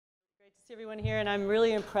See everyone here, and I'm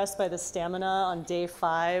really impressed by the stamina on day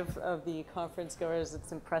 5 of the conference goers.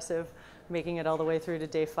 It's impressive making it all the way through to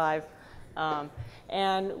day 5.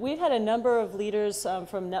 And we've had a number of leaders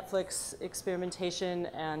from Netflix experimentation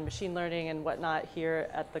and machine learning and whatnot here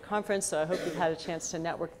at the conference, so I hope you've had a chance to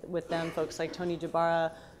network with them. Folks like Tony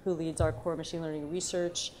Jabara, who leads our core machine learning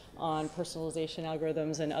research on personalization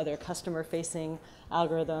algorithms and other customer-facing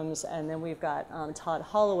algorithms. And then we've got Todd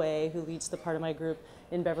Holloway, who leads the part of my group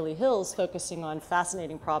in Beverly Hills, focusing on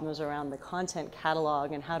fascinating problems around the content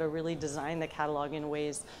catalog and how to really design the catalog in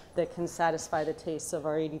ways that can satisfy the tastes of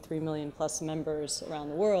our 83 million plus members around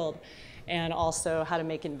the world, and also how to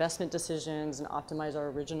make investment decisions and optimize our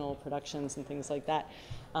original productions and things like that.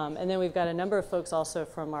 And then we've got a number of folks also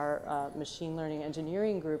from our machine learning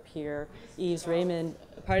engineering group here. Yves Raymond,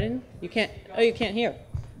 pardon? You can't, oh, you can't hear?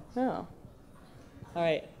 Oh, all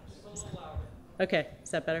right. Okay, is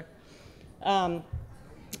that better?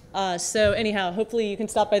 So anyhow, hopefully you can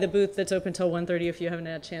stop by the booth that's open till 1:30 if you haven't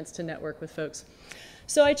had a chance to network with folks.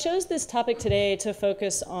 So I chose this topic today to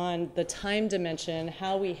focus on the time dimension,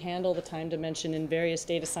 how we handle the time dimension in various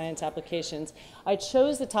data science applications. I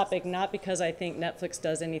chose the topic not because I think Netflix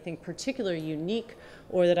does anything particularly unique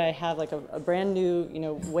or that I have like a brand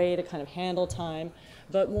new way to kind of handle time,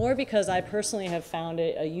 but more because I personally have found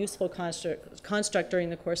it a useful construct during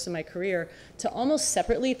the course of my career to almost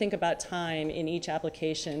separately think about time in each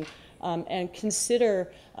application and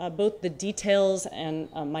consider both the details and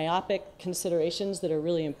myopic considerations that are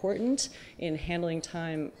really important in handling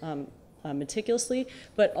time meticulously,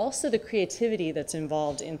 but also the creativity that's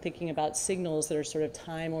involved in thinking about signals that are sort of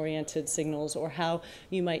time-oriented signals, or how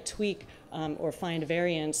you might tweak or find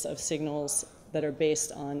variants of signals that are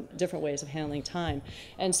based on different ways of handling time.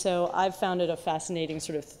 And so I've found it a fascinating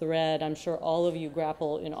sort of thread. I'm sure all of you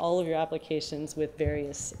grapple in all of your applications with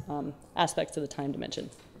various aspects of the time dimension.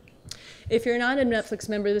 If you're not a Netflix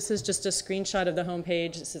member, this is just a screenshot of the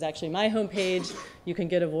homepage. This is actually my homepage. You can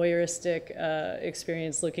get a voyeuristic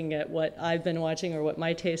experience looking at what I've been watching or what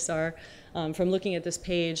my tastes are from looking at this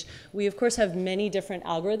page. We, of course, have many different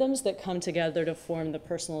algorithms that come together to form the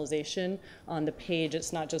personalization on the page.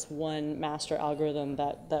 It's not just one master algorithm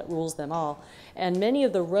that rules them all. And many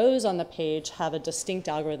of the rows on the page have a distinct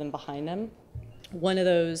algorithm behind them. One of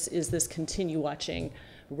those is this continue watching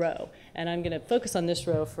row. And I'm going to focus on this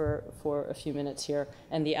row for a few minutes here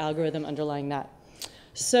and the algorithm underlying that.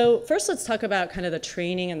 So first let's talk about kind of the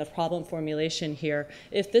training and the problem formulation here.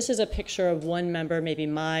 If this is a picture of one member, maybe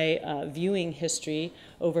my viewing history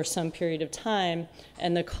over some period of time,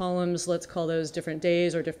 and the columns, let's call those different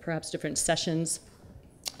days or perhaps different sessions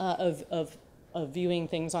of viewing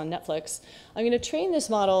things on Netflix, I'm going to train this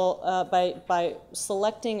model by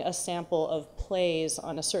selecting a sample of plays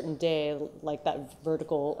on a certain day, like that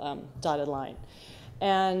vertical dotted line.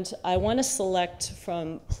 And I want to select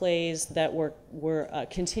from plays that were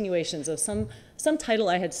continuations of some title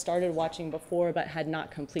I had started watching before but had not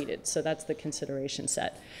completed. So that's the consideration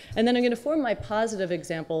set. And then I'm going to form my positive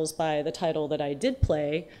examples by the title that I did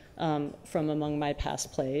play from among my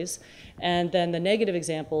past plays. And then the negative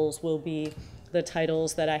examples will be the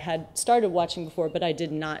titles that I had started watching before, but I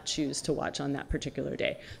did not choose to watch on that particular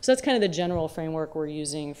day. So that's kind of the general framework we're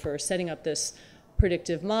using for setting up this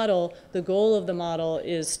predictive model. The goal of the model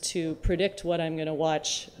is to predict what I'm going to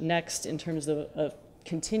watch next in terms of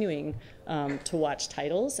continuing to watch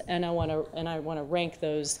titles, and I want to rank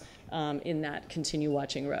those in that continue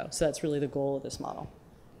watching row. So that's really the goal of this model.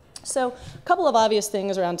 So a couple of obvious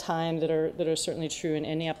things around time that are certainly true in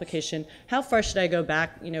any application. How far should I go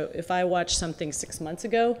back? If I watched something 6 months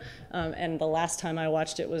ago, and the last time I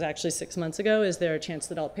watched it was actually 6 months ago, is there a chance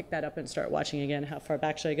that I'll pick that up and start watching again? How far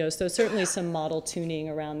back should I go? So certainly some model tuning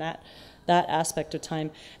around that aspect of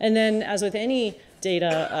time. And then, as with any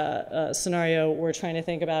data scenario, we're trying to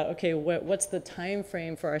think about, okay, what's the time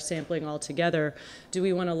frame for our sampling altogether? Do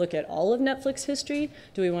we want to look at all of Netflix history?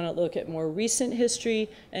 Do we want to look at more recent history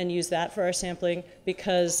and use that for our sampling?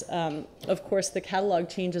 Because, of course, the catalog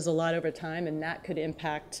changes a lot over time, and that could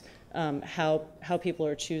impact how people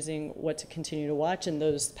are choosing what to continue to watch and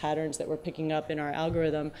those patterns that we're picking up in our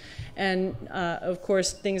algorithm. And of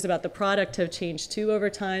course, things about the product have changed too over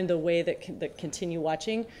time. The way that continue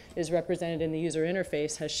watching is represented in the user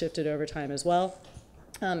interface has shifted over time as well.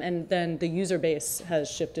 And then the user base has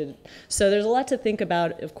shifted. So there's a lot to think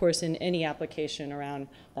about, of course, in any application around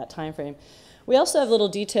that time frame. We also have little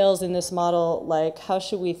details in this model, like how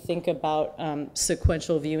should we think about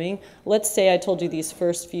sequential viewing. Let's say I told you these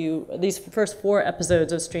first 4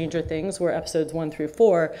 episodes of Stranger Things were episodes 1 through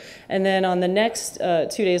 4, and then on the next 2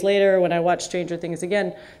 days later, when I watched Stranger Things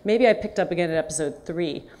again, maybe I picked up again at episode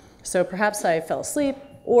 3. So perhaps I fell asleep,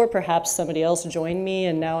 or perhaps somebody else joined me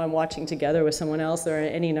and now I'm watching together with someone else. There are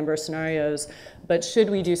any number of scenarios. But should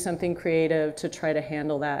we do something creative to try to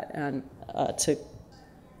handle that and to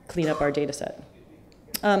clean up our data set?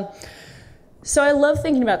 So I love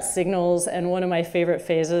thinking about signals, and one of my favorite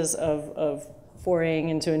phases of foraying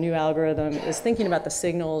into a new algorithm is thinking about the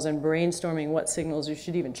signals and brainstorming what signals you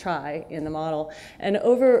should even try in the model. And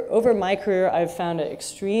over my career, I've found it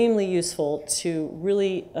extremely useful to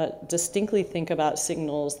really distinctly think about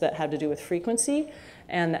signals that have to do with frequency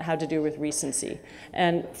and that have to do with recency.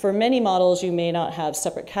 And for many models, you may not have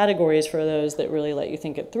separate categories for those that really let you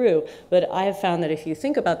think it through, but I have found that if you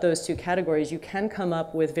think about those two categories, you can come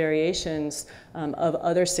up with variations of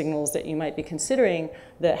other signals that you might be considering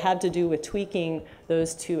that have to do with tweaking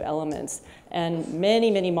those two elements. And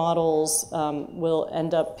many, many models will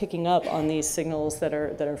end up picking up on these signals that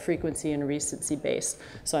are frequency and recency based.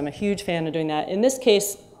 So I'm a huge fan of doing that. In this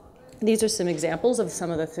case, these are some examples of some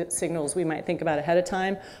of the signals we might think about ahead of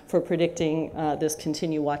time for predicting this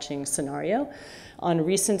continue watching scenario. On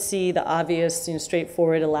recency, the obvious,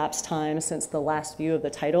 straightforward elapsed time since the last view of the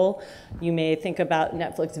title. You may think about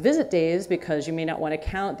Netflix visit days because you may not want to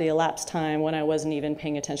count the elapsed time when I wasn't even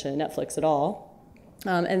paying attention to Netflix at all.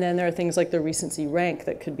 And then there are things like the recency rank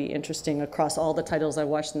that could be interesting across all the titles I've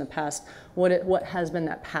watched in the past. What has been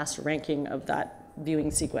that past ranking of that viewing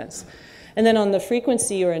sequence? And then on the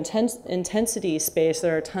frequency or intensity space,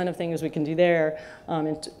 there are a ton of things we can do there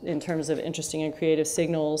in terms of interesting and creative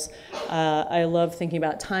signals. I love thinking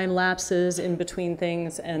about time lapses in between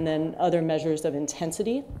things and then other measures of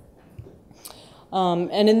intensity.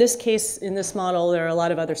 And in this case, in this model, there are a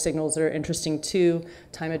lot of other signals that are interesting too.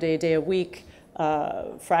 Time of day, day of week,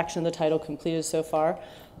 fraction of the title completed so far.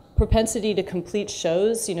 Propensity to complete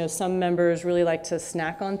shows. Some members really like to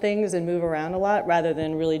snack on things and move around a lot rather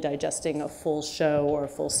than really digesting a full show or a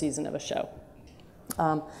full season of a show.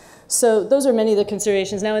 So those are many of the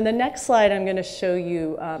considerations. Now in the next slide, I'm going to show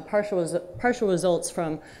you partial results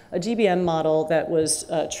from a GBM model that was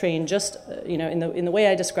trained just in the way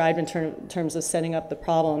I described in terms of setting up the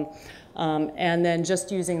problem, and then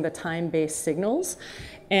just using the time-based signals.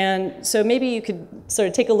 And so maybe you could sort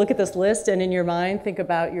of take a look at this list and in your mind think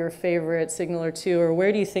about your favorite signal or two, or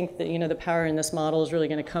where do you think that the power in this model is really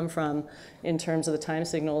going to come from in terms of the time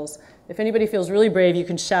signals. If anybody feels really brave, you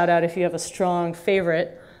can shout out if you have a strong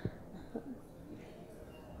favorite.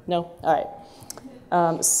 No? All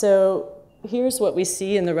right. So here's what we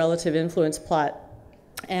see in the relative influence plot.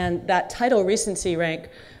 And that title recency rank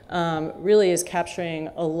really is capturing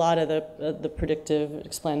a lot of the predictive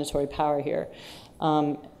explanatory power here.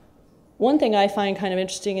 One thing I find kind of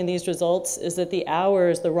interesting in these results is that the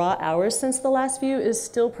raw hours since the last view is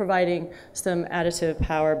still providing some additive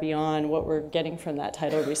power beyond what we're getting from that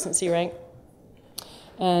title recency rank.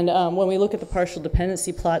 And when we look at the partial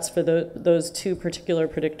dependency plots for those two particular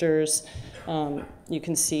predictors, you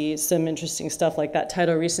can see some interesting stuff like that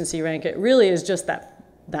title recency rank. It really is just that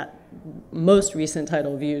most recent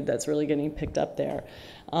title viewed that's really getting picked up there.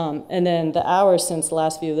 And then the hours since the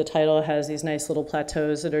last view of the title has these nice little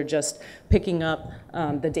plateaus that are just picking up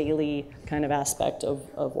the daily kind of aspect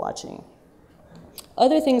of watching.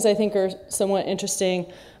 Other things I think are somewhat interesting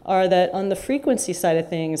are that on the frequency side of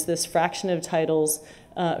things, this fraction of days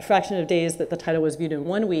that the title was viewed in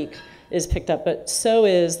 1 week is picked up, but so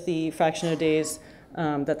is the fraction of days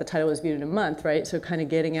that the title was viewed in a month, right? So kind of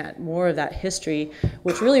getting at more of that history,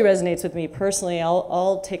 which really resonates with me personally.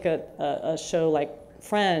 I'll take a show like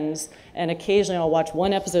Friends, and occasionally I'll watch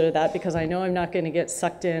one episode of that because I know I'm not going to get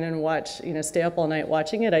sucked in and watch, stay up all night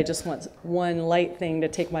watching it. I just want one light thing to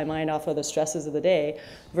take my mind off of the stresses of the day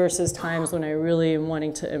versus times when I really am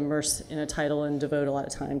wanting to immerse in a title and devote a lot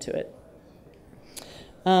of time to it.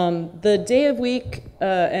 The day of week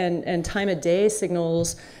and time of day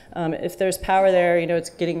signals, if there's power there, it's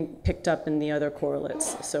getting picked up in the other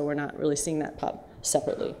correlates. So we're not really seeing that pop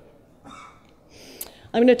separately.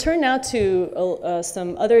 I'm going to turn now to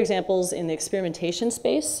some other examples in the experimentation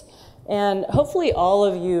space. And hopefully all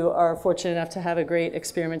of you are fortunate enough to have a great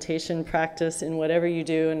experimentation practice in whatever you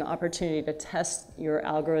do and the opportunity to test your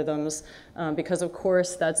algorithms because, of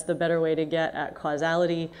course, that's the better way to get at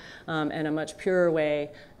causality and a much purer way,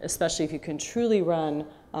 especially if you can truly run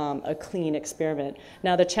a clean experiment.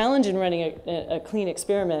 Now, the challenge in running a clean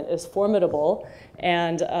experiment is formidable,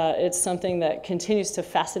 and it's something that continues to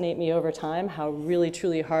fascinate me over time, how really,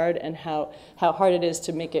 truly hard and how hard it is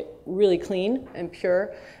to make it really clean and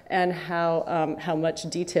pure, and how much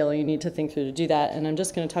detail you need to think through to do that. And I'm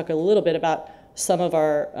just going to talk a little bit about some of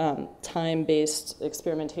our time-based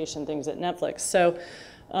experimentation things at Netflix. So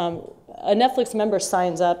a Netflix member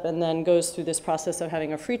signs up and then goes through this process of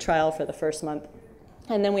having a free trial for the first month.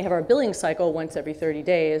 And then we have our billing cycle once every 30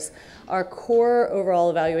 days. Our core overall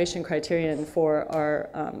evaluation criterion for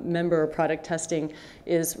our member product testing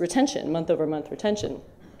is retention, month-over-month retention.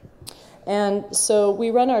 And so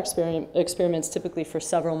we run our experiments typically for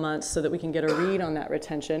several months so that we can get a read on that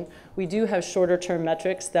retention. We do have shorter term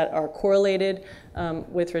metrics that are correlated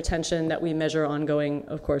with retention that we measure ongoing,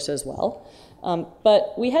 of course, as well.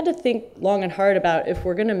 But we had to think long and hard about if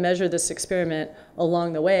we're going to measure this experiment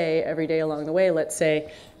along the way, every day along the way, let's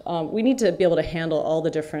say, we need to be able to handle all the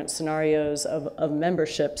different scenarios of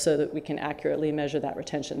membership so that we can accurately measure that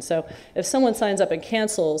retention. So if someone signs up and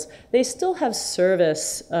cancels, they still have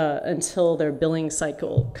service until their billing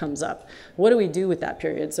cycle comes up. What do we do with that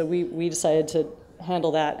period? So we decided to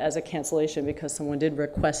handle that as a cancellation because someone did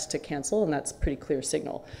request to cancel, and that's a pretty clear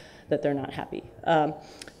signal that they're not happy.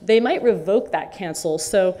 They might revoke that cancel.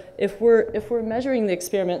 So if we're measuring the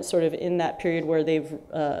experiment sort of in that period where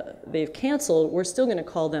they've canceled, we're still going to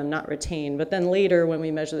call them not retained. But then later, when we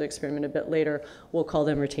measure the experiment a bit later, we'll call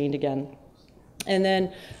them retained again. And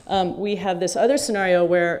then we have this other scenario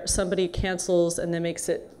where somebody cancels and then makes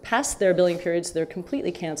it past their billing period, so they're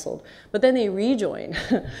completely canceled. But then they rejoin.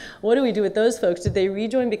 What do we do with those folks? Did they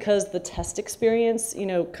rejoin because the test experience,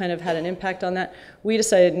 kind of had an impact on that? We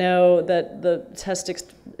decided no, that the test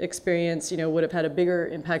experience, would have had a bigger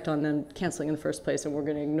impact on them canceling in the first place, and we're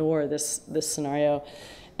going to ignore this scenario.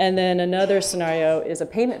 And then another scenario is a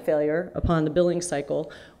payment failure upon the billing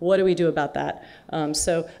cycle. What do we do about that?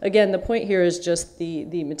 So again, the point here is just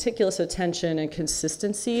the meticulous attention and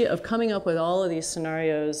consistency of coming up with all of these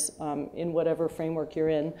scenarios in whatever framework you're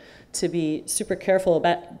in to be super careful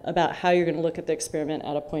about how you're going to look at the experiment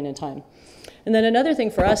at a point in time. And then another thing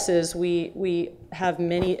for us is we have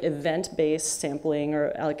many event-based sampling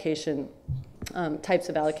or allocation types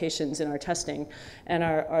of allocations in our testing. And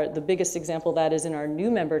the biggest example of that is in our new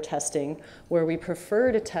member testing, where we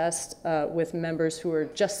prefer to test with members who are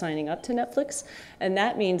just signing up to Netflix. And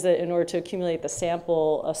that means that in order to accumulate a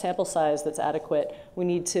sample size that's adequate, we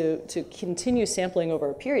need to continue sampling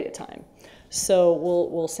over a period of time. So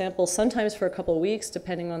we'll sample sometimes for a couple of weeks,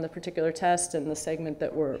 depending on the particular test and the segment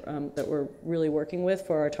that we're really working with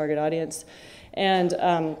for our target audience.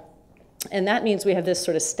 And that means we have this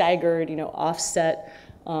sort of staggered, offset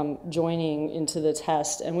joining into the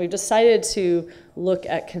test. And we've decided to look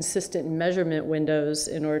at consistent measurement windows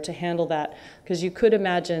in order to handle that, because you could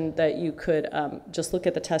imagine that you could just look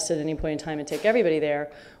at the test at any point in time and take everybody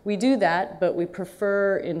there. We do that, but we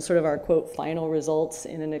prefer in sort of our, quote, final results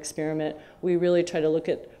in an experiment, we really try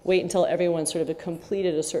to wait until everyone sort of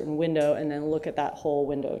completed a certain window and then look at that whole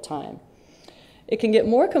window of time. It can get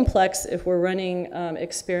more complex if we're running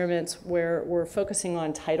experiments where we're focusing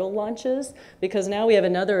on title launches, because now we have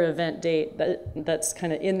another event date that's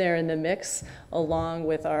kind of in there in the mix along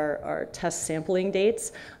with our test sampling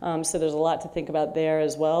dates. So there's a lot to think about there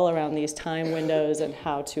as well around these time windows and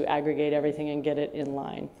how to aggregate everything and get it in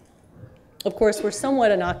line. Of course, we're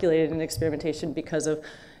somewhat inoculated in experimentation because of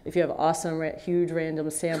if you have awesome, huge random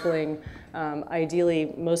sampling,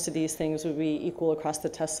 ideally most of these things would be equal across the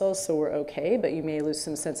test cells, so we're okay, but you may lose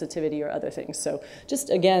some sensitivity or other things. So just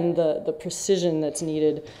again, the precision that's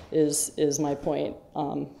needed is my point,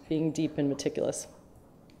 being deep and meticulous.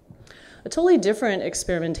 A totally different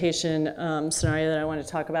experimentation scenario that I want to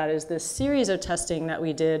talk about is this series of testing that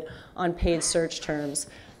we did on paid search terms.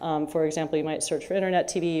 For example, you might search for internet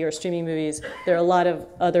TV or streaming movies. There are a lot of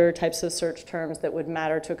other types of search terms that would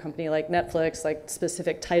matter to a company like Netflix, like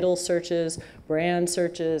specific title searches, brand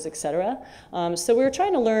searches, et cetera. So we were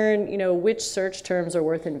trying to learn, which search terms are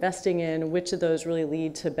worth investing in, which of those really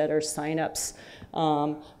lead to better signups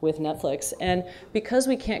with Netflix. And because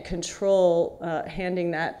we can't control handing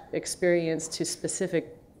that experience to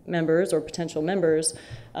specific members or potential members,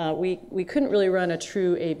 we couldn't really run a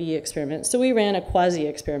true A/B experiment. So we ran a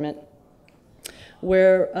quasi-experiment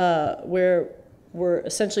where we're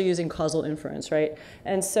essentially using causal inference, right?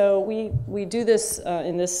 And so we do this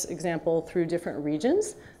in this example through different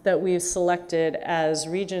regions that we've selected as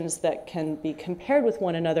regions that can be compared with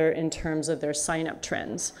one another in terms of their sign-up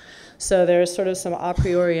trends. So there's sort of some a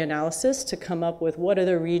priori analysis to come up with what are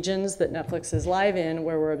the regions that Netflix is live in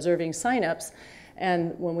where we're observing sign-ups.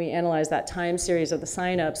 And when we analyze that time series of the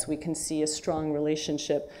signups, we can see a strong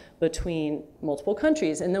relationship between multiple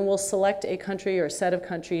countries. And then we'll select a country or set of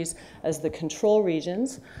countries as the control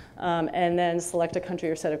regions, and then select a country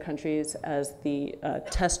or set of countries as the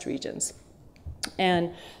test regions.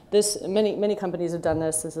 And many companies have done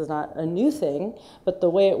this. This is not a new thing, but the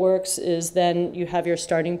way it works is then you have your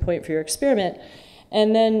starting point for your experiment.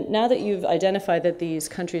 And then now that you've identified that these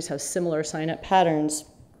countries have similar sign-up patterns,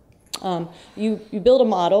 You build a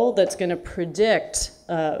model that's going to predict,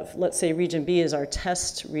 let's say region B is our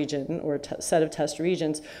test region or set of test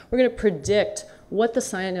regions. We're going to predict what the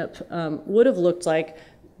signup would have looked like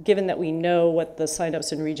given that we know what the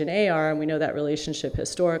signups in region A are and we know that relationship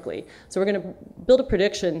historically. So we're going to build a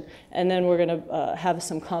prediction and then we're going to have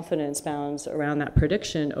some confidence bounds around that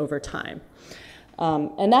prediction over time.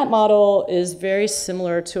 And that model is very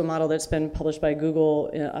similar to a model that's been published by Google.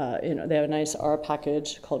 They have a nice R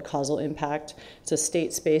package called Causal Impact. It's a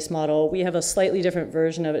state space model. We have a slightly different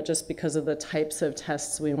version of it just because of the types of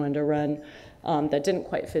tests we wanted to run that didn't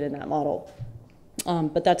quite fit in that model.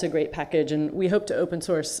 But that's a great package, and we hope to open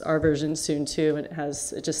source our version soon too, and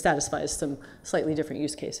it just satisfies some slightly different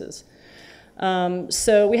use cases.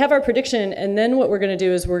 So we have our prediction, and then what we're going to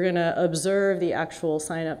do is we're going to observe the actual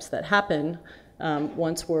signups that happen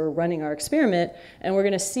once we're running our experiment, and we're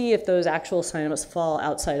going to see if those actual signups fall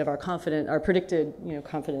outside of our predicted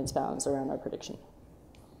confidence bounds around our prediction.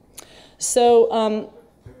 So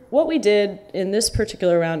what we did in this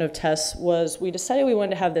particular round of tests was we decided we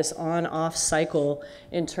wanted to have this on-off cycle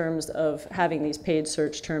in terms of having these paid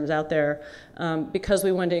search terms out there because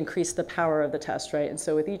we wanted to increase the power of the test, right? And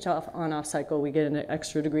so with each on-off cycle, we get an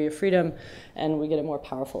extra degree of freedom and we get a more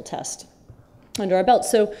powerful test under our belt.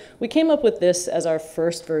 So we came up with this as our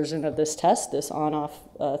first version of this test, this on-off,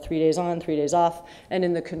 3 days on, 3 days off. And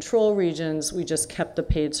in the control regions, we just kept the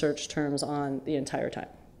paid search terms on the entire time.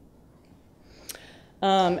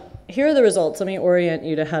 Here are the results. Let me orient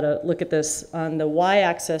you to how to look at this. On the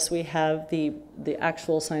y-axis, we have the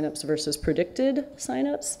actual signups versus predicted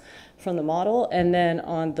signups from the model. And then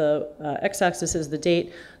on the x-axis is the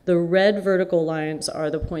date. The red vertical lines are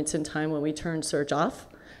the points in time when we turn search off.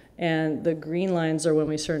 And the green lines are when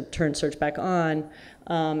we turn search back on.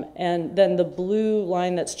 And then the blue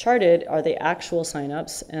line that's charted are the actual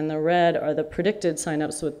signups, and the red are the predicted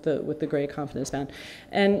signups with the gray confidence bound.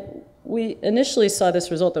 And we initially saw this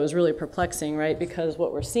result that was really perplexing, right? Because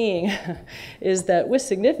what we're seeing is that with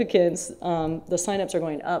significance, the signups are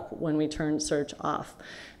going up when we turn search off.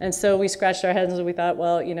 And so we scratched our heads and we thought,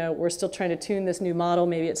 well, we're still trying to tune this new model.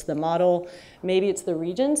 Maybe it's the model, maybe it's the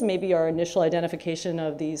regions, maybe our initial identification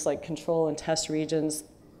of these like control and test regions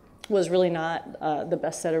was really not the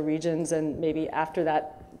best set of regions, and maybe after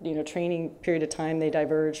that training period of time they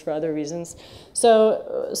diverged for other reasons.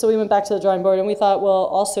 So we went back to the drawing board and we thought, well,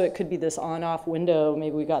 also it could be this on-off window.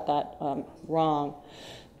 Maybe we got that wrong.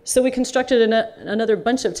 So we constructed another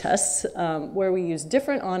bunch of tests where we used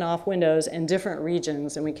different on-off windows and different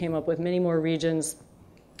regions, and we came up with many more regions,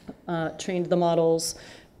 trained the models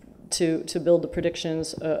to build the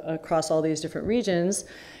predictions across all these different regions,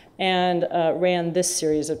 and ran this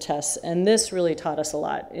series of tests. And this really taught us a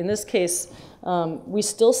lot. In this case, we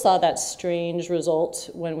still saw that strange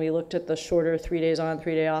result when we looked at the shorter 3 days on,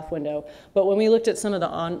 3 day off window. But when we looked at some of the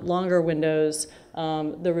longer windows,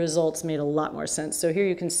 the results made a lot more sense. So here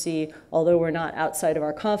you can see, although we're not outside of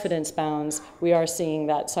our confidence bounds, we are seeing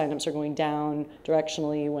that signups are going down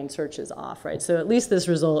directionally when search is off, right? So at least this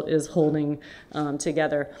result is holding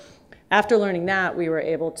together. After learning that, we were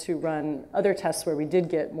able to run other tests where we did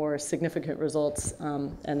get more significant results,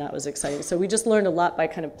 and that was exciting. So we just learned a lot by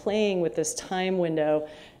kind of playing with this time window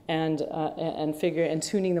and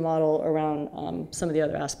tuning the model around some of the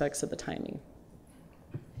other aspects of the timing.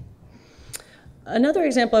 Another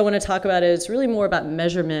example I want to talk about is really more about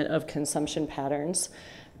measurement of consumption patterns.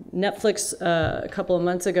 Netflix a couple of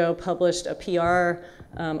months ago published a PR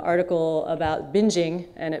article about binging,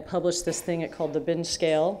 and it published this thing it called the binge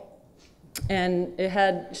scale. And it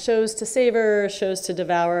had shows to savor, shows to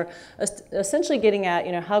devour, essentially getting at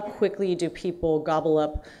how quickly do people gobble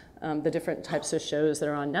up the different types of shows that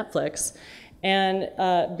are on Netflix. And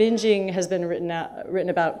binging has been written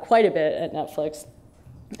about quite a bit at Netflix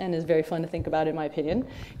and is very fun to think about, in my opinion.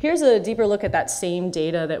 Here's a deeper look at that same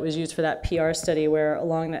data that was used for that PR study, where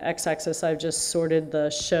along the x-axis I've just sorted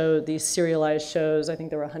these serialized shows. I think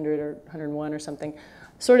there were 100 or 101 or something.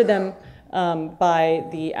 Sorted them by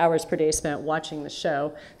the hours per day spent watching the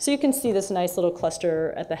show. So you can see this nice little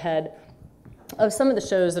cluster at the head of some of the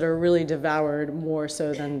shows that are really devoured more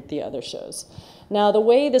so than the other shows. Now, the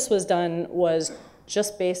way this was done was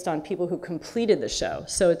just based on people who completed the show.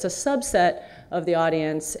 So it's a subset of the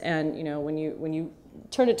audience, and when you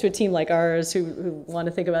turn it to a team like ours who want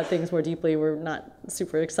to think about things more deeply, we're not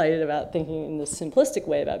super excited about thinking in this simplistic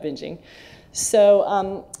way about binging.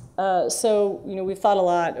 So we've thought a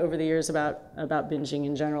lot over the years about binging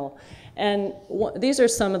in general. And these are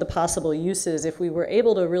some of the possible uses. If we were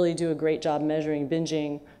able to really do a great job measuring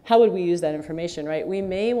binging, how would we use that information, right? We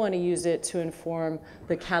may want to use it to inform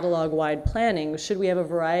the catalog-wide planning. Should we have a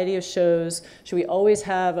variety of shows? Should we always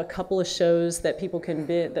have a couple of shows that people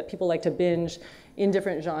like to binge in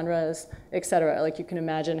different genres, et cetera? Like, you can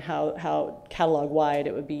imagine how catalog-wide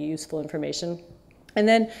it would be useful information. And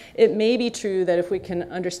then it may be true that if we can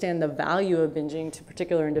understand the value of binging to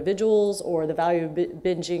particular individuals, or the value of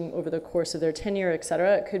binging over the course of their tenure, et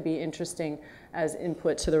cetera, it could be interesting as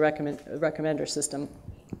input to the recommender system.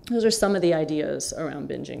 Those are some of the ideas around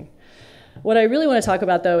binging. What I really want to talk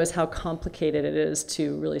about, though, is how complicated it is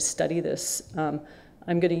to really study this.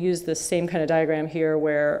 I'm going to use the same kind of diagram here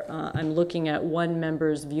where I'm looking at one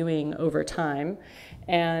member's viewing over time,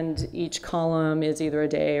 and each column is either a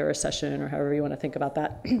day or a session, or however you want to think about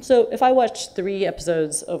that. So if I watch 3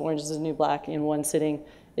 episodes of Orange is the New Black in one sitting,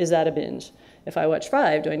 is that a binge? If I watch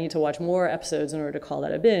 5, do I need to watch more episodes in order to call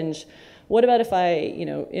that a binge? What about if I,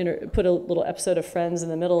 put a little episode of Friends in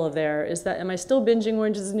the middle of there? Am I still binging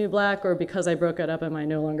Orange is the New Black, or because I broke it up, am I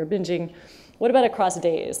no longer binging? What about across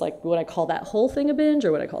days? Like, would I call that whole thing a binge,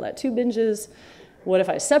 or would I call that 2 binges? What if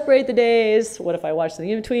I separate the days? What if I watch the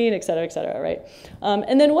in-between, et cetera, right?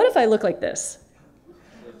 And then what if I look like this?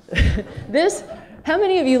 How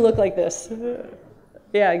many of you look like this?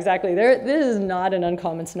 Yeah, exactly. This is not an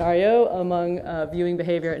uncommon scenario among viewing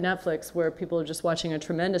behavior at Netflix, where people are just watching a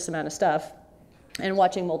tremendous amount of stuff and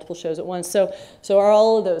watching multiple shows at once. So are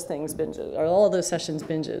all of those things binges? Are all of those sessions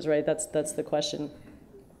binges, right? That's the question.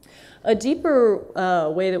 A deeper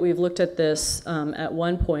way that we've looked at this at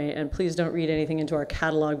one point, and please don't read anything into our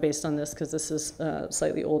catalog based on this, because this is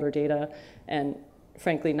slightly older data and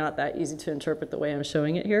frankly not that easy to interpret the way I'm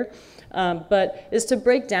showing it here, but is to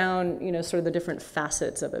break down sort of the different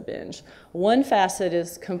facets of a binge. One facet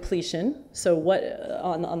is completion. So what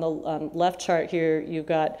on the left chart here, you've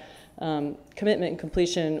got commitment and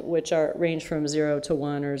completion, which range from 0 to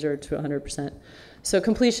 1 or 0 to 100%. So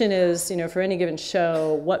completion is, for any given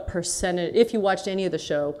show, what percentage, if you watched any of the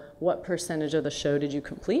show, what percentage of the show did you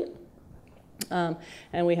complete?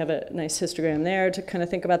 And we have a nice histogram there to kind of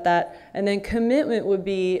think about that. And then commitment would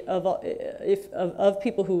be of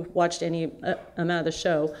people who watched any amount of the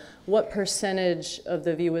show, what percentage of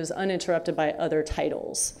the view was uninterrupted by other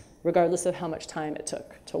titles, regardless of how much time it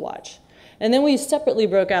took to watch. And then we separately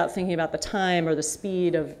broke out thinking about the time or the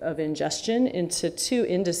speed of ingestion into 2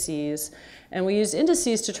 indices. And we used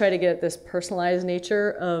indices to try to get this personalized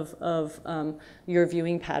nature of your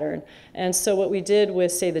viewing pattern. And so what we did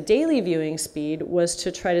with, say, the daily viewing speed was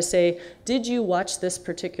to try to say, did you watch this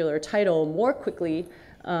particular title more quickly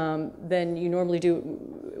than you normally do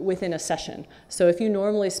within a session? So if you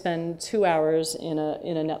normally spend 2 hours in a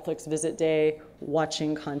Netflix visit day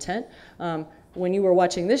watching content, when you were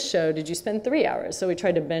watching this show, did you spend 3 hours? So we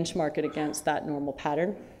tried to benchmark it against that normal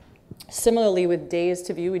pattern. Similarly, with days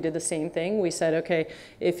to view, we did the same thing. We said, okay,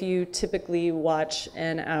 if you typically watch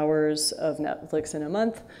N hours of Netflix in a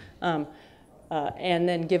month, and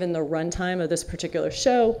then given the runtime of this particular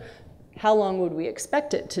show, how long would we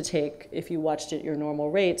expect it to take if you watched at your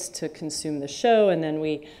normal rates to consume the show? And then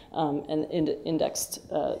we indexed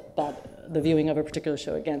the viewing of a particular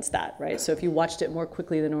show against that, right? So if you watched it more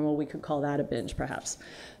quickly than normal, we could call that a binge, perhaps.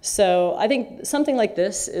 So I think something like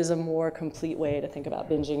this is a more complete way to think about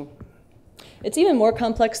binging. It's even more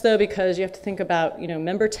complex, though, because you have to think about,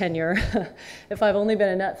 member tenure. If I've only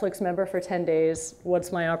been a Netflix member for 10 days,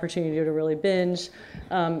 what's my opportunity to really binge?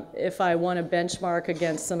 If I want to benchmark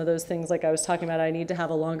against some of those things like I was talking about, I need to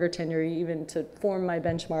have a longer tenure even to form my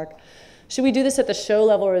benchmark. Should we do this at the show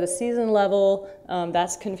level or the season level?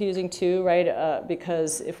 That's confusing too, right?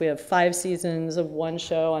 Because if we have 5 seasons of one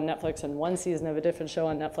show on Netflix and 1 season of a different show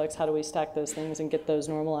on Netflix, how do we stack those things and get those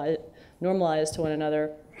normalized to one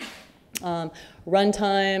another?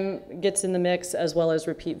 Runtime gets in the mix, as well as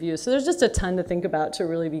repeat views. So there's just a ton to think about to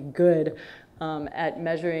really be good at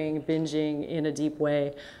measuring binging in a deep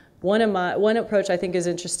way. One approach I think is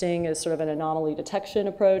interesting is sort of an anomaly detection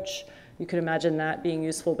approach. You could imagine that being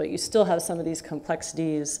useful, but you still have some of these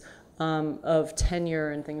complexities of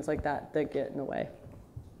tenure and things like that that get in the way.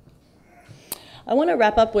 I want to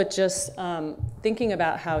wrap up with just thinking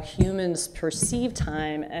about how humans perceive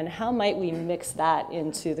time and how might we mix that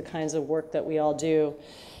into the kinds of work that we all do.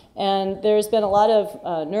 And there's been a lot of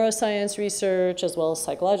neuroscience research as well as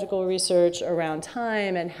psychological research around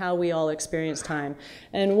time and how we all experience time.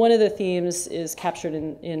 And one of the themes is captured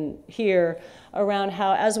in here around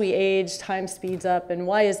how as we age, time speeds up. And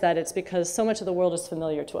why is that? It's because so much of the world is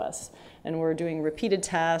familiar to us. And we're doing repeated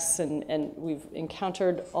tasks, and we've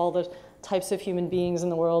encountered all the types of human beings in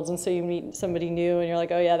the world, and so you meet somebody new and you're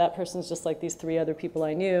like, oh yeah, that person's just like these 3 other people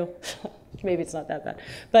I knew. Maybe it's not that bad.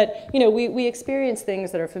 But we experience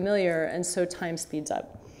things that are familiar, and so time speeds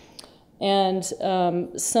up. And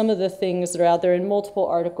some of the things that are out there in multiple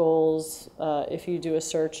articles, if you do a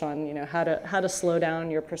search on how to slow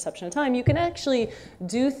down your perception of time, you can actually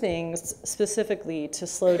do things specifically to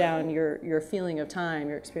slow down your feeling of time,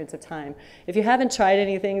 your experience of time. If you haven't tried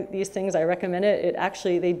these things, I recommend it.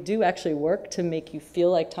 They do actually work to make you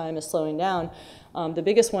feel like time is slowing down. The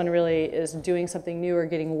biggest one really is doing something new or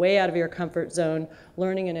getting way out of your comfort zone,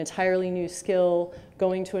 learning an entirely new skill,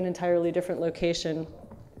 going to an entirely different location.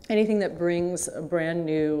 Anything that brings a brand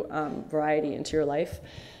new variety into your life.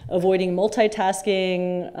 Avoiding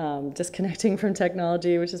multitasking, disconnecting from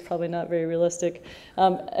technology, which is probably not very realistic.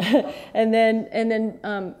 And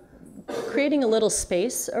then creating a little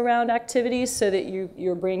space around activities so that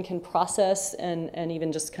your brain can process and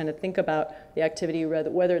even just kind of think about the activity,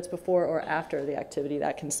 whether it's before or after the activity.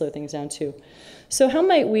 That can slow things down too. So how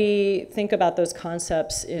might we think about those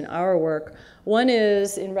concepts in our work? One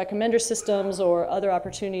is in recommender systems or other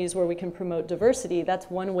opportunities where we can promote diversity. That's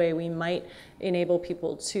one way we might enable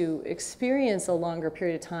people to experience a longer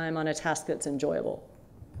period of time on a task that's enjoyable.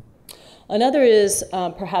 Another is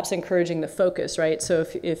perhaps encouraging the focus, right? So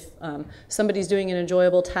if somebody's doing an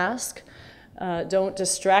enjoyable task, don't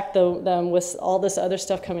distract them with all this other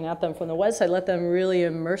stuff coming at them from the website. Let them really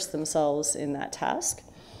immerse themselves in that task.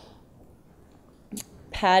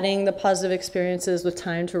 Padding the positive experiences with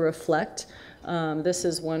time to reflect. This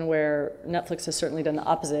is one where Netflix has certainly done the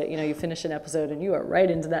opposite. You finish an episode and you are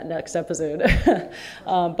right into that next episode.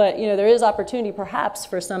 But there is opportunity perhaps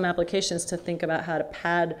for some applications to think about how to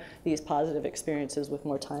pad these positive experiences with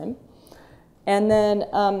more time. And then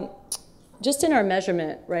just in our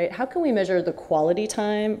measurement, right, how can we measure the quality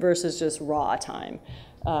time versus just raw time?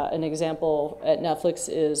 An example at Netflix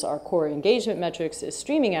is our core engagement metrics is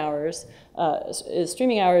streaming hours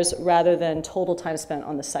rather than total time spent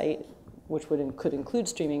on the site, which could include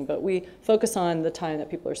streaming, but we focus on the time that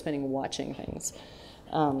people are spending watching things.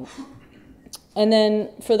 And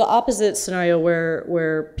then for the opposite scenario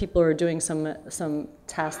where people are doing some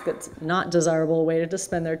task that's not desirable way to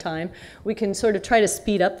spend their time, we can sort of try to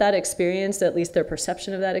speed up that experience, at least their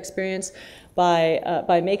perception of that experience,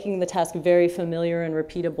 by making the task very familiar and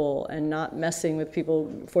repeatable and not messing with people,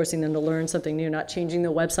 forcing them to learn something new, not changing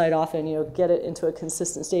the website often, get it into a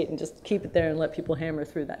consistent state and just keep it there and let people hammer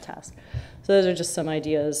through that task. So those are just some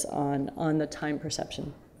ideas on the time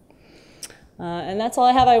perception. And that's all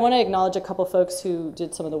I have. I want to acknowledge a couple folks who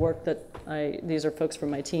did some of the work these are folks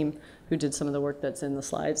from my team who did some of the work that's in the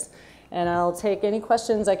slides. And I'll take any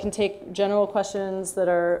questions. I can take general questions that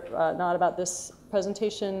are not about this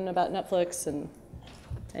presentation, about Netflix, and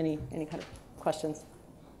any kind of questions.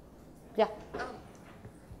 Yeah?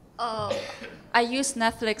 I use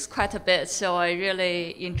Netflix quite a bit, so I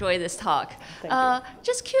really enjoy this talk. Thank you.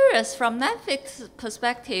 Just curious, from Netflix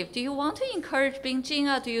perspective, do you want to encourage binging,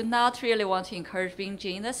 or do you not really want to encourage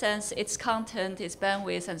binging in the sense its content, its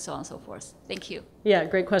bandwidth, and so on and so forth? Thank you. Yeah,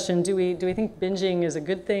 great question. Do we think binging is a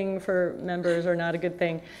good thing for members or not a good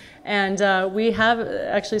thing? And we have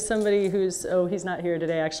actually somebody he's not here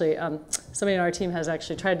today actually, somebody on our team has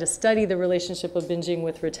actually tried to study the relationship of binging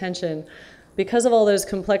with retention. Because of all those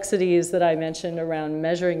complexities that I mentioned around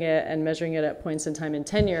measuring it and measuring it at points in time in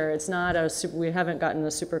tenure, we haven't gotten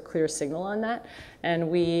a super clear signal on that. And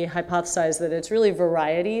we hypothesize that it's really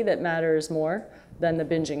variety that matters more than the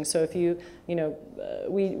binging. So if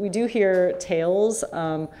we do hear tales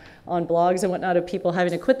on blogs and whatnot of people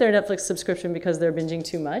having to quit their Netflix subscription because they're binging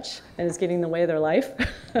too much and it's getting in the way of their life.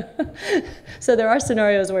 So there are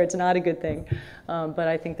scenarios where it's not a good thing, but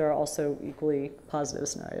I think there are also equally positive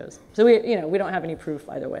scenarios. So we don't have any proof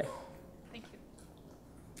either way. Thank you.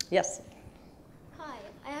 Yes. Hi,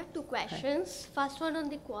 I have two questions. First one on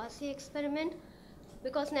the quasi experiment,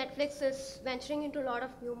 because Netflix is venturing into a lot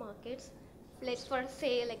of new markets, let's for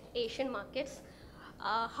say like Asian markets.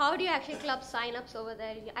 How do you actually club signups over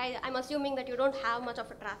there? I'm assuming that you don't have much of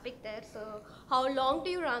a traffic there, so how long do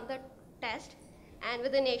you run the test? And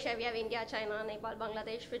within Asia, we have India, China, Nepal,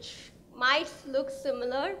 Bangladesh, which might look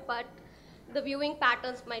similar, but the viewing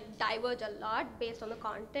patterns might diverge a lot based on the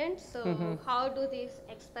content. So how do these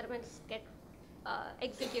experiments get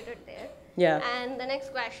executed there? Yeah. And the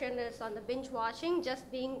next question is on the binge watching, just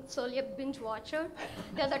being solely a binge watcher.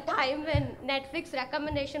 There's a time when Netflix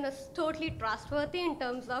recommendation is totally trustworthy in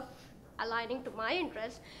terms of aligning to my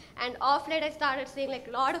interest. And off late, I started seeing like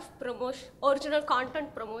a lot of original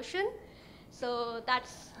content promotion. So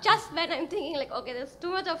that's just when I'm thinking like, okay, there's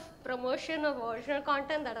too much of promotion of original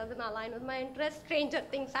content that doesn't align with my interest. Stranger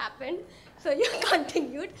things happened, so you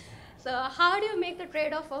continued. So how do you make the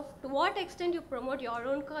trade-off of to what extent you promote your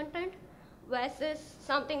own content versus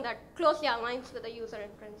something that closely aligns with the user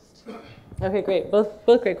interest? Okay, great.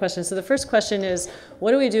 Both great questions. So the first question is,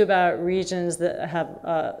 what do we do about regions that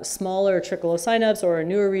have smaller trickle of signups, or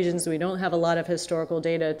newer regions we don't have a lot of historical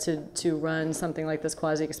data to run something like this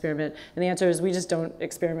quasi-experiment? And the answer is we just don't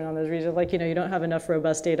experiment on those regions. Like, you don't have enough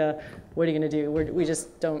robust data. What are you going to do? We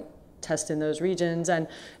just don't test in those regions. And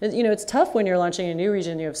it's tough when you're launching a new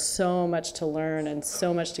region. You have so much to learn and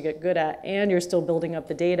so much to get good at, and you're still building up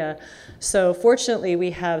the data. So fortunately, we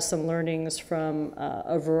have some learnings from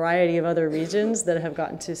a variety of other regions that have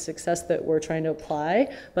gotten to success that we're trying to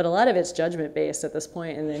apply. But a lot of it's judgment based at this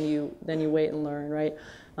point, and then you wait and learn, right?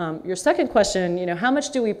 Your second question, how much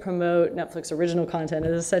do we promote Netflix original content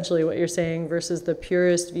is essentially what you're saying, versus the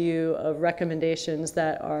purest view of recommendations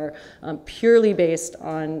that are purely based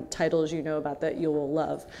on titles about that you will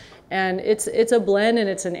love. And it's a blend, and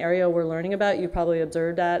it's an area we're learning about. You probably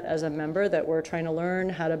observed that as a member, that we're trying to learn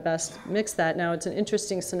how to best mix that. Now, it's an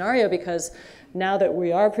interesting scenario because now that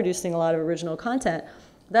we are producing a lot of original content,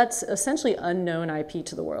 that's essentially unknown IP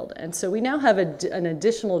to the world. And so we now have an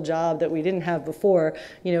additional job that we didn't have before.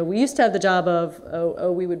 We used to have the job of,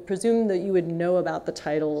 we would presume that you would know about the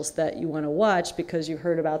titles that you want to watch because you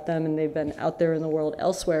heard about them and they've been out there in the world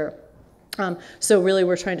elsewhere. So really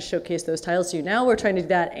we're trying to showcase those titles to you. Now we're trying to do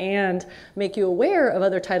that and make you aware of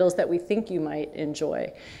other titles that we think you might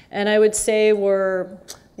enjoy. And I would say we're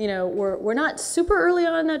not super early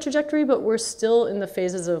on that trajectory, but we're still in the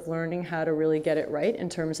phases of learning how to really get it right in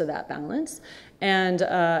terms of that balance. And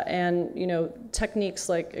techniques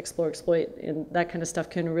like explore, exploit, and that kind of stuff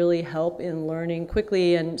can really help in learning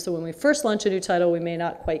quickly. And so when we first launch a new title, we may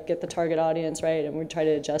not quite get the target audience right, and we try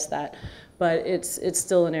to adjust that. But it's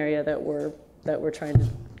still an area that we're trying to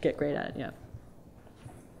get great at. Yeah.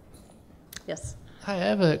 Yes. Hi, I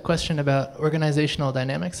have a question about organizational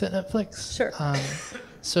dynamics at Netflix. Sure.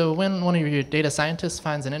 So when one of your data scientists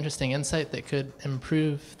finds an interesting insight that could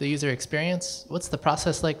improve the user experience, what's the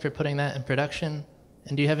process like for putting that in production?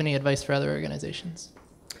 And do you have any advice for other organizations?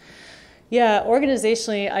 Yeah,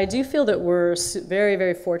 organizationally, I do feel that we're very,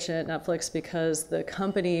 very fortunate at Netflix because the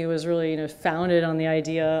company was really, founded on the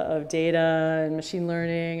idea of data and machine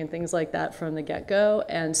learning and things like that from the get-go.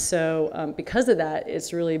 And so because of that,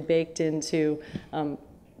 it's really baked into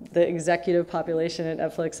the executive population at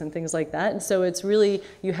Netflix and things like that. And so it's really,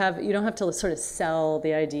 you don't have to sort of sell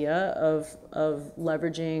the idea of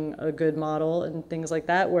leveraging a good model and things like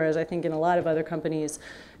that. Whereas I think in a lot of other companies,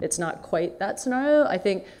 it's not quite that scenario. I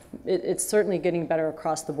think it's certainly getting better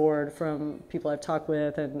across the board from people I've talked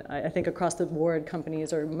with. And I think across the board,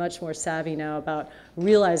 companies are much more savvy now about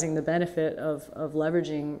realizing the benefit of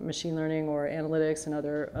leveraging machine learning or analytics and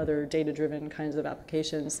other data-driven kinds of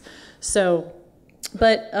applications. So,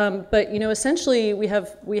 but essentially we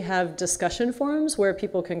have discussion forums where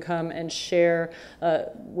people can come and share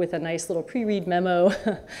with a nice little pre-read memo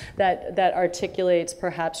that articulates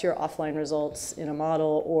perhaps your offline results in a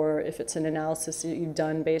model, or if it's an analysis that you've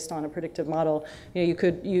done based on a predictive model,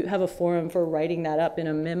 you have a forum for writing that up in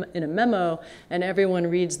a memo, and everyone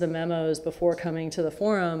reads the memos before coming to the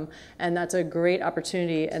forum, and that's a great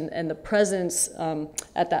opportunity. And the presence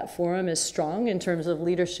at that forum is strong in terms of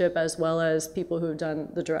leadership as well as people who've done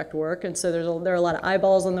the direct work. And so there are a lot of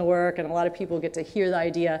eyeballs on the work, and a lot of people get to hear the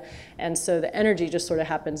idea. And so the energy just sort of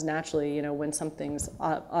happens naturally. When something's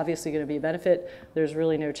obviously going to be a benefit, there's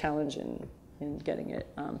really no challenge in getting it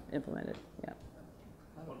implemented. Yeah.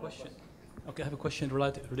 I have a question. Okay, I have a question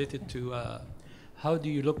related to how do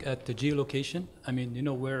you look at the geolocation? I mean,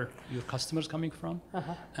 where your customers coming from,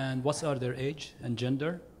 and what are their age and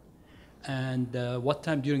gender, and what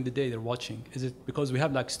time during the day they're watching. Is it because we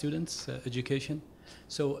have like students education?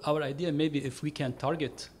 So our idea, maybe if we can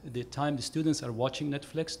target the time the students are watching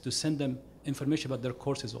Netflix, to send them information about their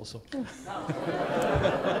courses also. You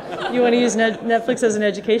want to use Netflix as an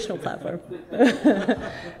educational platform.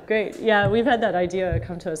 Great. Yeah, we've had that idea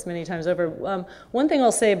come to us many times over. One thing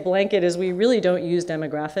I'll say blanket is we really don't use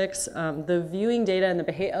demographics. The viewing data and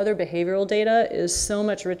the other behavioral data is so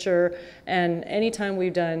much richer, and anytime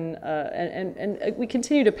we've done, and we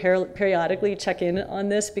continue to periodically check in on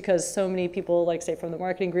this because so many people, like say from the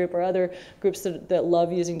marketing group or other groups that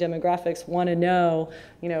love using demographics, want to know,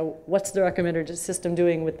 what's the recommender system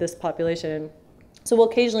doing with this population. So we'll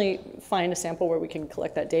occasionally find a sample where we can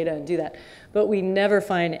collect that data and do that. But we never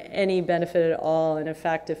find any benefit at all. And in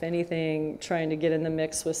fact, if anything, trying to get in the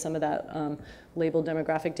mix with some of that labeled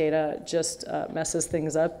demographic data just messes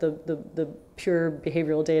things up. The pure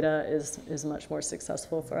behavioral data is much more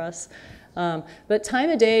successful for us. But time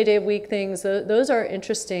of day of week things, those are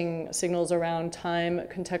interesting signals around time,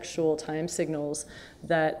 contextual time signals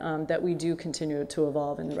that, that we do continue to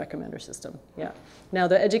evolve in the recommender system. Yeah. Now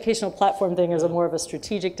the educational platform thing is a more of a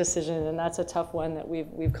strategic decision, and that's a tough one that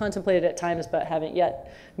we've contemplated at times, but haven't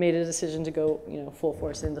yet made a decision to go, you know, full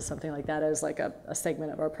force into something like that as like a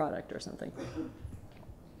segment of our product or something.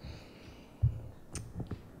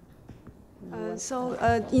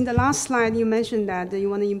 In the last slide, you mentioned that you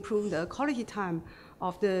want to improve the quality time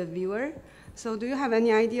of the viewer. So do you have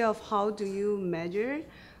any idea of how do you measure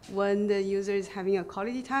when the user is having a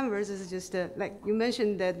quality time versus just, like you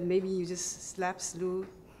mentioned that maybe you just slap through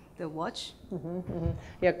the watch?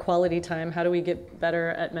 Yeah, quality time. How do we get better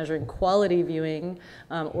at measuring quality viewing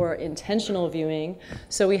or intentional viewing?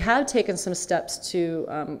 So we have taken some steps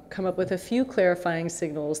to come up with a few clarifying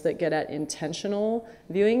signals that get at intentional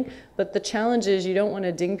viewing. But the challenge is you don't want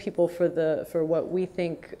to ding people for what we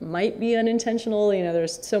think might be unintentional. You know,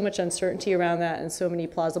 there's so much uncertainty around that and so many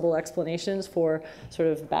plausible explanations for sort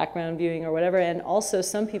of background viewing or whatever. And also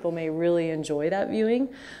some people may really enjoy that viewing.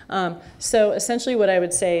 So essentially what I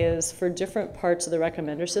would say is for different parts of the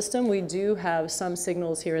recommender system, we do have some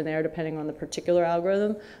signals here and there, depending on the particular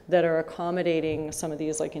algorithm, that are accommodating some of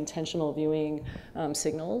these like intentional viewing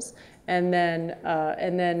signals. And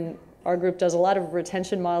then our group does a lot of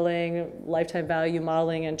retention modeling, lifetime value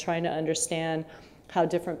modeling, and trying to understand how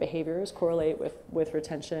different behaviors correlate with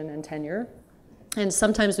retention and tenure. And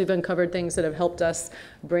sometimes we've uncovered things that have helped us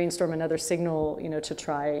brainstorm another signal, you know, to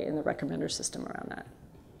try in the recommender system around that.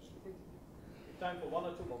 Time for one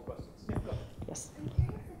or two more questions. Yes. I'm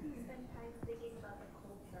curious if you spend time thinking about the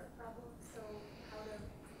cold start problem, so how to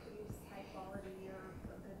produce high quality or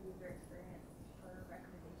a good user experience for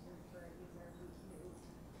recommendations for a user who's new,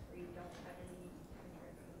 where you don't have any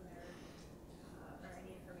interest in their or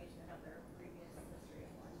any information about their previous history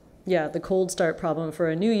of watching. Yeah, the cold start problem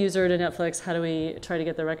for a new user to Netflix. How do we try to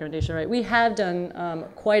get the recommendation right? We have done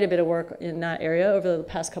quite a bit of work in that area over the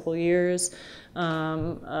past couple of years.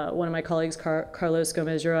 One of my colleagues, Carlos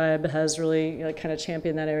Gomez-Uribe, has really kind of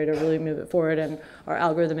championed that area to really move it forward. And our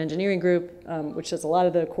algorithm engineering group, which does a lot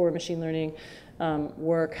of the core machine learning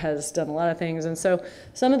work, has done a lot of things. And so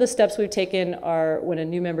some of the steps we've taken are when a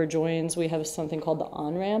new member joins, we have something called the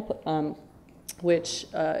on-ramp, which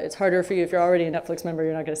it's harder for you if you're already a Netflix member,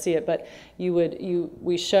 you're not going to see it, but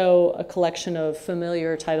we show a collection of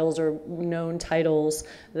familiar titles or known titles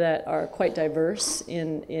that are quite diverse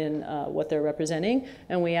in what they're representing,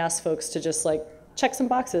 and we ask folks to just like check some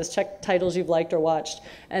boxes, check titles you've liked or watched,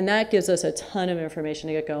 and that gives us a ton of information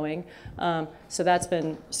to get going. So that's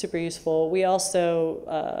been super useful. We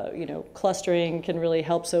also, you know, clustering can really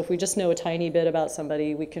help. So if we just know a tiny bit about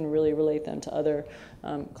somebody, we can really relate them to other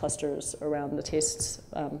clusters around the tastes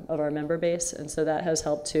of our member base, and so that has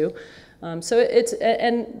helped too. So it's,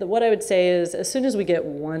 and what I would say is as soon as we get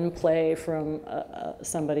one play from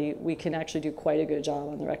somebody, we can actually do quite a good job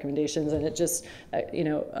on the recommendations, and it just, you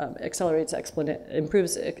know,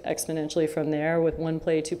 improves exponentially from there. With one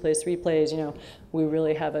play, 2 plays, 3 plays, you know, we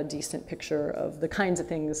really have a decent picture of the kinds of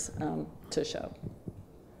things to show.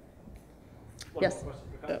 Yes?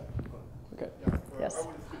 Okay. Yes. I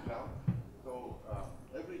will skip down. So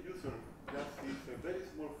every user just sees a very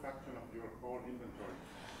small fraction of your whole inventory.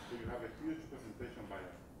 So you have a huge presentation bias.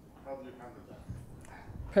 How do you handle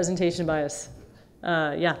that? Presentation bias.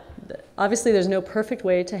 Yeah, obviously there's no perfect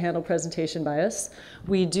way to handle presentation bias.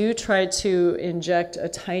 We do try to inject a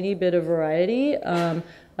tiny bit of variety,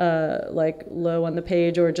 like low on the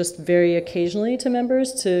page or just very occasionally to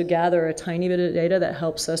members to gather a tiny bit of data that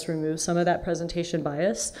helps us remove some of that presentation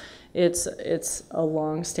bias. It's a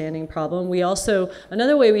long-standing problem. We also,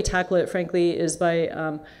 another way we tackle it, frankly, is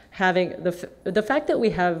by having the fact that we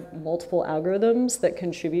have multiple algorithms that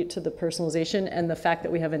contribute to the personalization, and the fact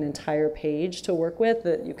that we have an entire page to work with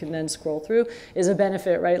that you can then scroll through is a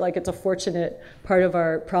benefit, right? Like, it's a fortunate part of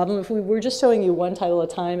our problem. If we were just showing you one title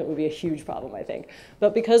at a time, it would be a huge problem, I think.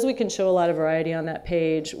 But because we can show a lot of variety on that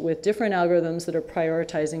page with different algorithms that are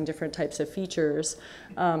prioritizing different types of features,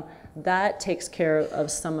 that takes care of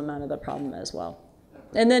some amount of the problem as well.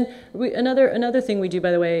 And then another thing we do,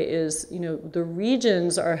 by the way, is, you know, the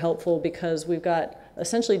regions are helpful because we've got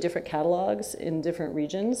essentially different catalogs in different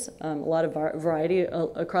regions, a lot of variety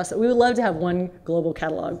across. We would love to have one global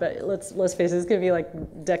catalog, but let's face it, it's going to be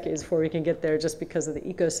like decades before we can get there, just because of the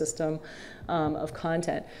ecosystem of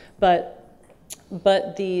content. But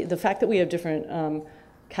the fact that we have different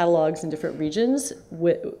catalogs in different regions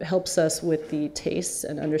helps us with the tastes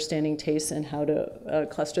and understanding tastes and how to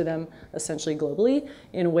cluster them essentially globally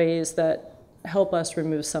in ways that help us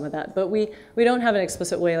remove some of that. But we don't have an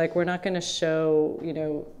explicit way, like we're not going to show, you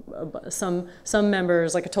know, some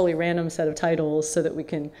members like a totally random set of titles so that we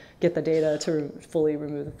can get the data to fully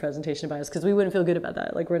remove the presentation bias, because we wouldn't feel good about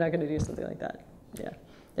that. Like we're not going to do something like that. Yeah,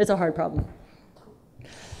 it's a hard problem.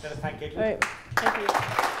 Thank you. All right, thank you.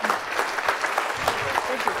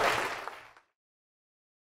 Thank you.